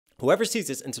Whoever sees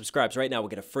this and subscribes right now will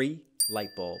get a free light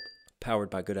bulb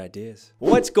powered by good ideas.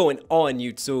 What's going on,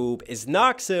 YouTube? It's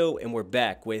Knox Hill, and we're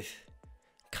back with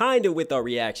our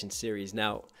reaction series.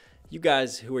 Now, you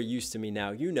guys who are used to me now,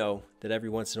 you know that every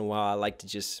once in a while I like to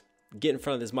just get in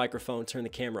front of this microphone, turn the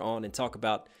camera on, and talk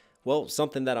about, well,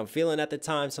 something that I'm feeling at the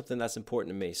time, something that's important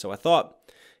to me. So I thought,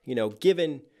 you know,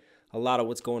 given a lot of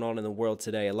what's going on in the world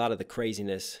today, a lot of the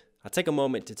craziness, I'll take a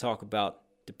moment to talk about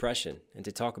depression and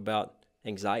to talk about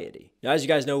anxiety. Now, as you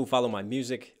guys know who follow my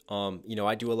music, you know,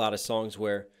 I do a lot of songs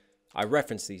where I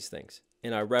reference these things,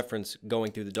 and I reference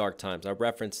going through the dark times. I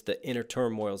reference the inner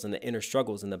turmoils and the inner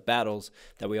struggles and the battles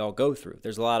that we all go through.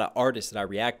 There's a lot of artists that I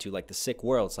react to, like the Sick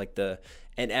Worlds, like the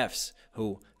NFs,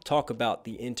 who talk about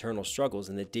the internal struggles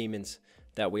and the demons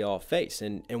that we all face.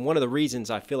 And one of the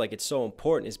reasons I feel like it's so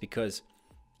important is because,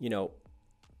 you know,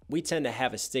 we tend to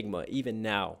have a stigma even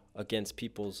now against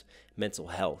people's mental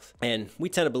health. And we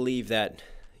tend to believe that,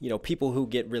 you know, people who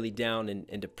get really down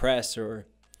and depressed or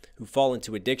who fall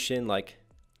into addiction, like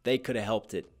they could have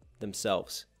helped it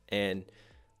themselves. And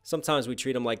sometimes we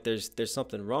treat them like there's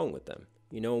something wrong with them.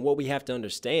 You know, and what we have to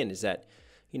understand is that,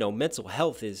 you know, mental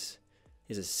health is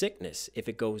a sickness if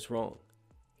it goes wrong.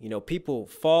 You know, people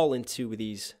fall into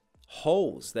these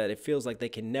holes that it feels like they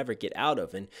can never get out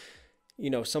of. And, you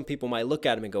know, some people might look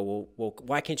at them and go, well,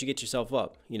 why can't you get yourself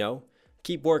up? You know,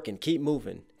 keep working, keep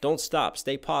moving. Don't stop.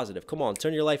 Stay positive. Come on,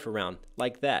 turn your life around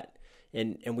like that.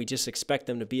 And we just expect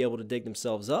them to be able to dig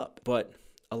themselves up. But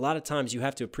a lot of times you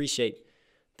have to appreciate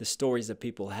the stories that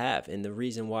people have and the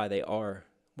reason why they are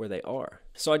where they are.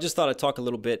 So I just thought I'd talk a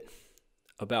little bit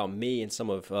about me and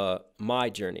some of my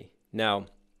journey. Now,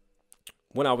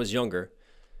 when I was younger,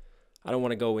 I don't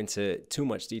want to go into too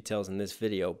much details in this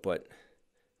video, but,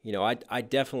 you know, I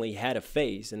definitely had a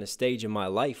phase and a stage in my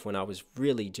life when I was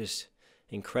really just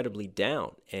incredibly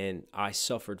down, and I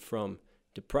suffered from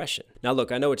depression. Now,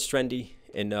 look, I know it's trendy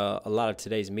in a lot of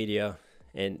today's media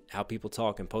and how people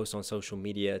talk and post on social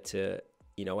media to,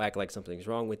 you know, act like something's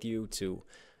wrong with you, to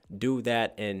do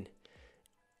that, and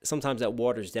sometimes that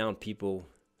waters down people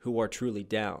who are truly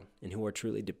down and who are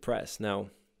truly depressed. Now,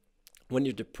 when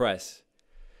you're depressed,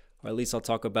 or at least I'll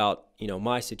talk about, you know,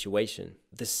 my situation,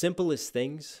 the simplest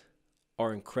things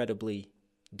are incredibly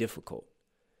difficult.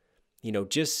 You know,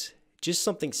 just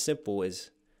something simple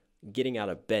as getting out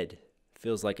of bed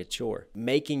feels like a chore.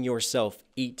 Making yourself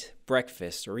eat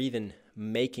breakfast or even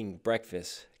making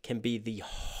breakfast can be the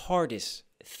hardest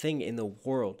thing in the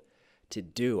world to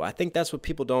do. I think that's what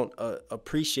people don't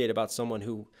appreciate about someone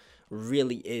who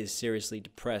really is seriously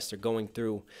depressed or going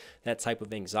through that type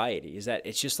of anxiety, is that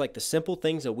it's just like the simple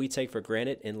things that we take for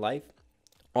granted in life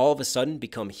all of a sudden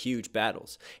become huge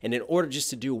battles. And in order just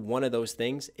to do one of those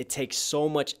things, it takes so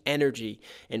much energy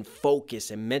and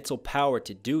focus and mental power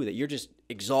to do that you're just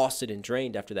exhausted and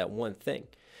drained after that one thing.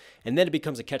 And then it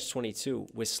becomes a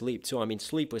catch-22 with sleep too. I mean,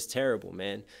 sleep was terrible,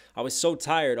 man. I was so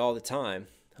tired all the time.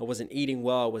 I wasn't eating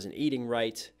well. I wasn't eating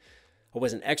right. I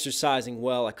wasn't exercising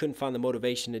well. I couldn't find the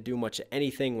motivation to do much of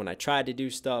anything when I tried to do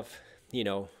stuff. You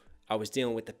know, I was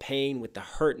dealing with the pain, with the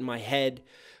hurt in my head,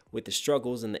 with the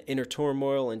struggles and the inner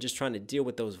turmoil, and just trying to deal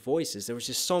with those voices. There was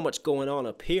just so much going on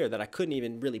up here that I couldn't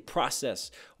even really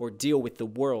process or deal with the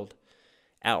world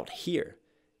out here.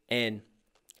 And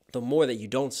the more that you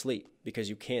don't sleep because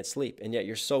you can't sleep, and yet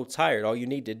you're so tired, all you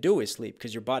need to do is sleep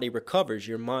because your body recovers,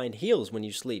 your mind heals when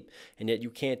you sleep, and yet you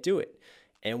can't do it.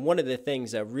 And one of the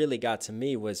things that really got to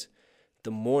me was the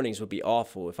mornings would be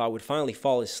awful. If I would finally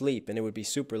fall asleep and it would be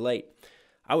super late,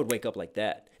 I would wake up like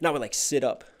that. And I would like sit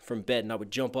up from bed and I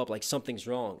would jump up like something's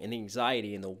wrong. And the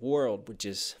anxiety in the world would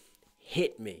just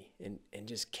hit me and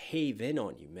just cave in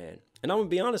on you, man. And I'm going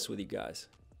to be honest with you guys.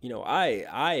 You know,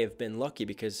 I have been lucky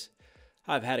because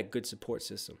I've had a good support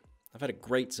system. I've had a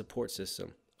great support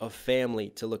system of family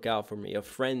to look out for me, of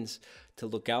friends to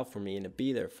look out for me and to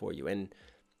be there for you. And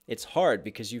it's hard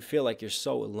because you feel like you're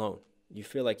so alone. You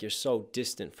feel like you're so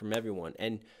distant from everyone,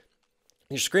 and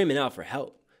you're screaming out for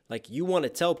help. Like, you want to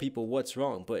tell people what's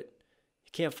wrong, but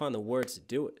you can't find the words to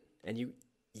do it. And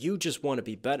you just want to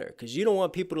be better because you don't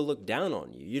want people to look down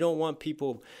on you. You don't want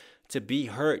people to be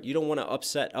hurt. You don't want to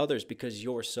upset others because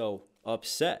you're so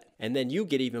upset. And then you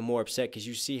get even more upset because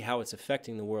you see how it's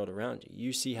affecting the world around you.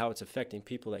 You see how it's affecting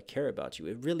people that care about you.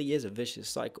 It really is a vicious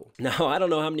cycle. Now, I don't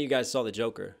know how many of you guys saw The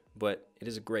Joker, but it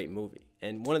is a great movie.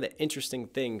 And one of the interesting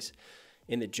things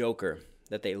in The Joker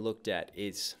that they looked at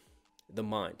is the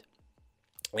mind.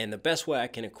 And the best way I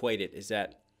can equate it is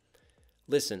that,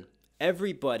 listen,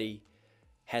 everybody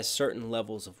has certain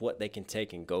levels of what they can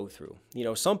take and go through. You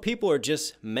know, some people are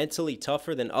just mentally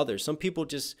tougher than others. Some people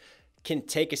just can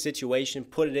take a situation,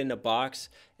 put it in a box,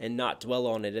 and not dwell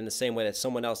on it in the same way that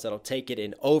someone else that'll take it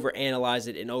and overanalyze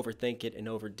it and overthink it and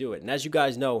overdo it. And as you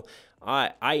guys know,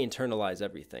 I internalize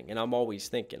everything, and I'm always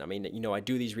thinking. I mean, you know, I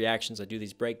do these reactions, I do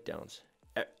these breakdowns.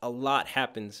 A lot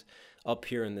happens up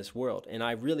here in this world, and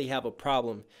I really have a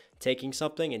problem taking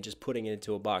something and just putting it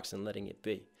into a box and letting it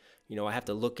be. You know, I have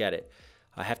to look at it.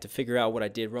 I have to figure out what I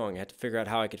did wrong. I have to figure out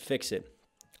how I could fix it.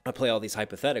 I play all these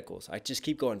hypotheticals. I just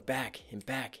keep going back and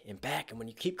back and back, and when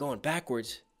you keep going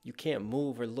backwards, you can't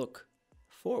move or look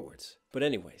forwards. But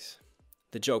anyways,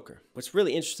 the Joker. What's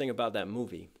really interesting about that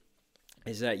movie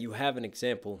is that you have an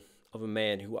example of a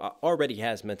man who already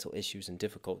has mental issues and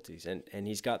difficulties, and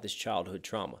he's got this childhood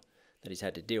trauma that he's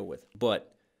had to deal with.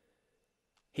 But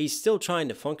he's still trying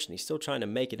to function. He's still trying to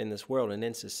make it in this world and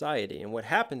in society. And what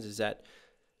happens is that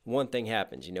one thing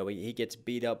happens, you know, he gets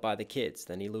beat up by the kids.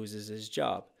 Then he loses his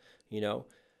job, you know.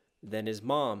 Then his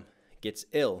mom gets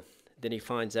ill. Then he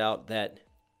finds out that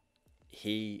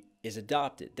he is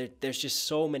adopted. There's just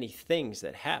so many things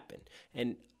that happen.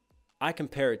 And I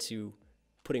compare it to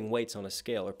putting weights on a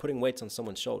scale or putting weights on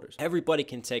someone's shoulders. Everybody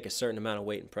can take a certain amount of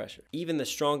weight and pressure. Even the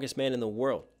strongest man in the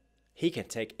world, he can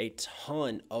take a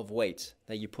ton of weights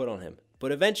that you put on him.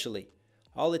 But eventually,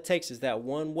 all it takes is that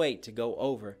one weight to go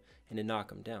over and to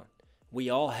knock him down. We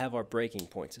all have our breaking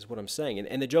points, is what I'm saying.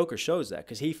 And the Joker shows that,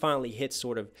 because he finally hits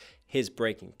sort of his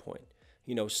breaking point.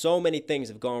 You know, so many things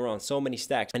have gone wrong, so many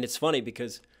stacks. And it's funny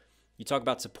because you talk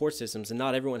about support systems, and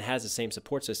not everyone has the same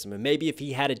support system. And maybe if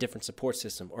he had a different support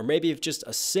system, or maybe if just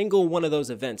a single one of those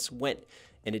events went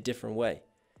in a different way,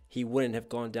 he wouldn't have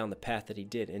gone down the path that he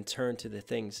did and turned to the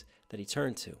things that he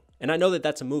turned to. And I know that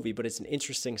that's a movie, but it's an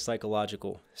interesting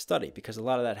psychological study, because a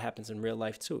lot of that happens in real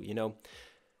life too. You know,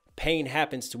 pain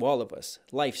happens to all of us.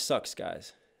 Life sucks,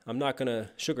 guys. I'm not going to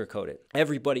sugarcoat it.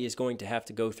 Everybody is going to have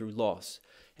to go through loss.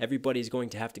 Everybody is going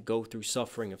to have to go through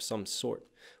suffering of some sort,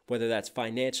 whether that's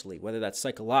financially, whether that's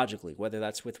psychologically, whether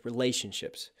that's with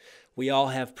relationships. We all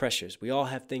have pressures. We all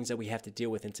have things that we have to deal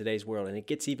with in today's world, and it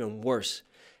gets even worse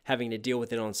having to deal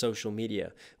with it on social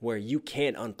media, where you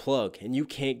can't unplug and you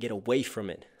can't get away from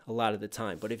it a lot of the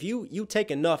time. But if you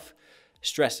take enough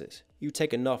stresses, you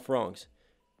take enough wrongs,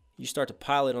 you start to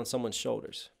pile it on someone's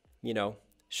shoulders. You know,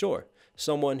 sure,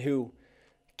 someone who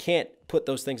can't put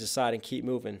those things aside and keep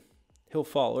moving, he'll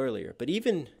fall earlier. But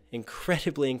even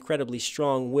incredibly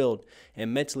strong-willed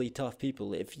and mentally tough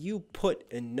people, if you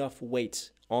put enough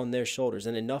weights on their shoulders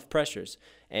and enough pressures,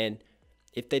 and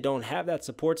if they don't have that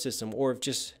support system, or if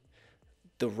just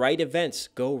the right events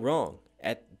go wrong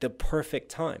at the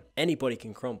perfect time, anybody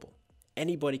can crumble.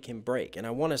 Anybody can break. And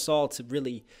I want us all to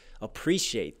really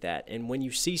appreciate that. And when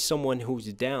you see someone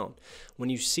who's down, when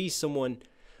you see someone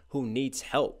who needs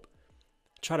help,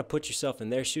 try to put yourself in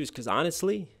their shoes, because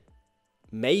honestly,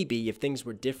 maybe if things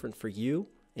were different for you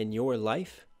in your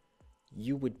life,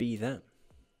 you would be them.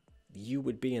 You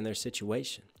would be in their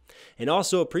situation. And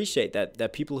also appreciate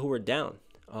that people who are down,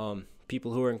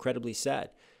 people who are incredibly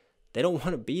sad, they don't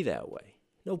want to be that way.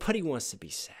 Nobody wants to be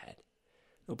sad.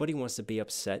 Nobody wants to be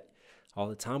upset all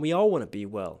the time. We all want to be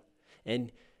well.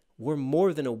 And we're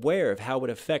more than aware of how it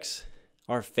affects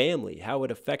our family, how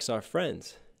it affects our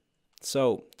friends.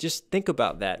 So just think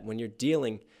about that when you're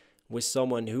dealing with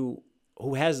someone who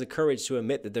has the courage to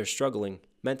admit that they're struggling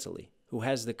mentally, who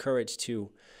has the courage to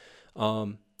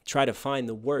try to find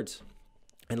the words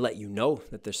and let you know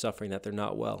that they're suffering, that they're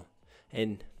not well.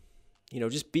 And, you know,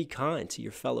 just be kind to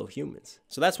your fellow humans.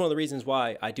 So that's one of the reasons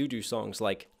why I do songs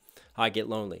like I Get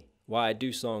Lonely, why I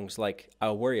do songs like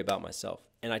I Worry About Myself.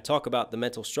 And I talk about the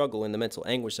mental struggle and the mental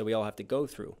anguish that we all have to go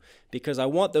through, because I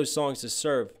want those songs to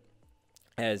serve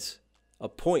as a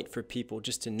point for people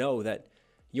just to know that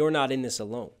you're not in this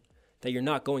alone, that you're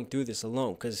not going through this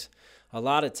alone. Because a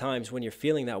lot of times when you're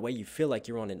feeling that way, you feel like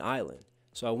you're on an island.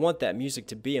 So I want that music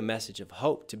to be a message of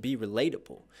hope, to be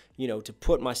relatable, you know, to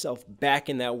put myself back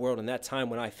in that world and that time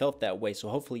when I felt that way. So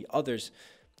hopefully others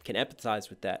can empathize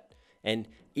with that. And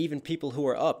even people who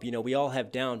are up, you know, we all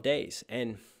have down days.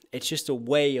 And it's just a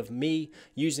way of me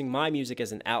using my music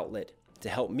as an outlet to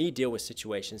help me deal with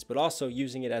situations, but also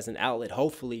using it as an outlet,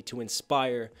 hopefully, to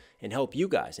inspire and help you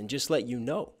guys and just let you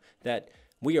know that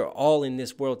we are all in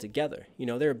this world together. You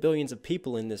know, there are billions of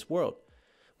people in this world.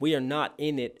 We are not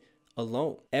in it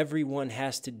alone. Everyone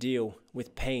has to deal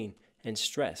with pain and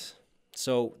stress.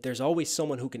 So there's always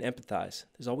someone who can empathize.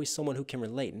 There's always someone who can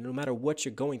relate. And no matter what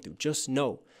you're going through, just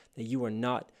know that you are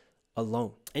not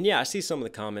alone. And yeah, I see some of the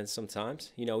comments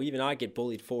sometimes. You know, even I get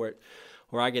bullied for it,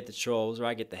 or I get the trolls, or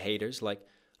I get the haters like,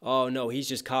 oh no, he's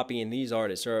just copying these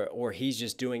artists, or he's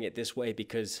just doing it this way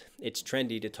because it's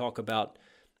trendy to talk about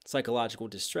psychological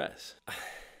distress.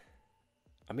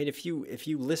 I mean, if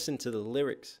you listen to the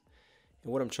lyrics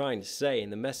and what I'm trying to say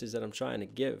and the message that I'm trying to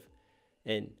give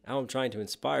and how I'm trying to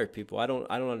inspire people, I don't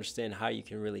understand how you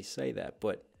can really say that,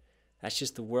 but that's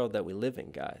just the world that we live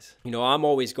in, guys. You know, I'm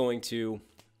always going to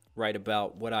write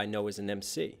about what I know as an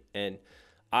MC, and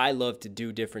I love to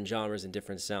do different genres and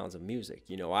different sounds of music.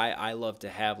 You know, I love to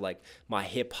have like my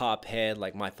hip hop head,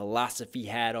 like my philosophy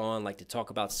hat on, like to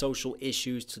talk about social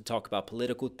issues, to talk about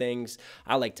political things.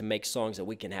 I like to make songs that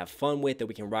we can have fun with, that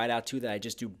we can ride out to, that I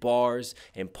just do bars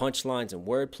and punchlines and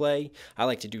wordplay. I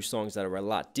like to do songs that are a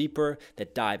lot deeper,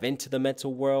 that dive into the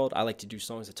mental world. I like to do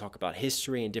songs that talk about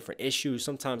history and different issues.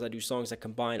 Sometimes I do songs that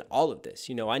combine all of this.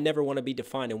 You know, I never want to be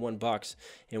defined in one box,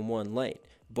 in one lane.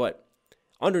 But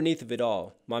underneath of it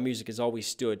all, my music has always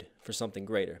stood for something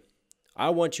greater. I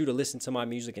want you to listen to my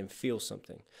music and feel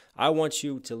something. I want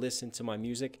you to listen to my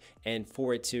music and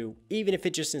for it to, even if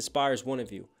it just inspires one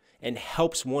of you and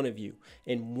helps one of you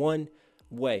in one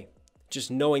way, just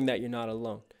knowing that you're not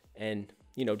alone and,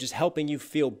 you know, just helping you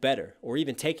feel better or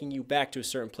even taking you back to a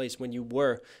certain place when you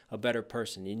were a better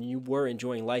person and you were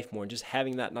enjoying life more and just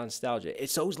having that nostalgia.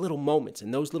 It's those little moments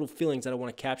and those little feelings that I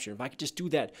want to capture. If I could just do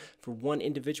that for one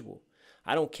individual,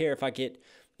 I don't care if I get,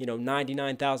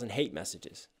 99,000 hate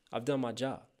messages. I've done my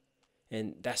job.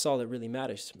 And that's all that really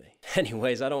matters to me.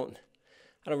 Anyways, I don't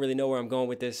really know where I'm going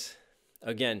with this.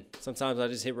 Again, sometimes I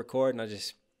just hit record and I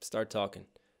just start talking.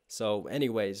 So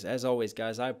anyways, as always,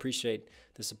 guys, I appreciate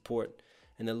the support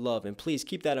and the love. And please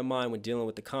keep that in mind when dealing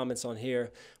with the comments on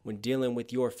here, when dealing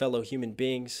with your fellow human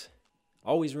beings.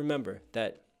 Always remember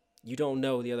that you don't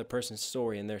know the other person's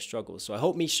story and their struggles. So I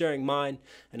hope me sharing mine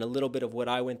and a little bit of what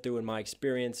I went through in my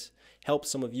experience helps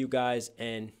some of you guys.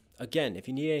 And again, if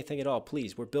you need anything at all,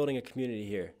 please, we're building a community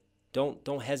here.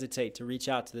 Don't hesitate to reach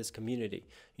out to this community.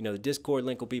 You know, the Discord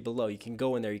link will be below. You can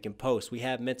go in there, you can post. We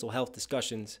have mental health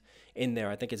discussions in there.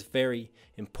 I think it's very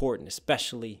important,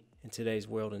 especially in today's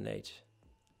world and age.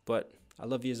 But I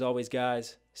love you as always,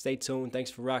 guys. Stay tuned.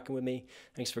 Thanks for rocking with me.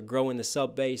 Thanks for growing the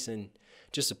sub base and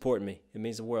just supporting me. It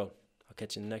means the world. I'll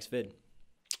catch you in the next vid.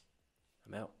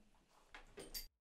 I'm out.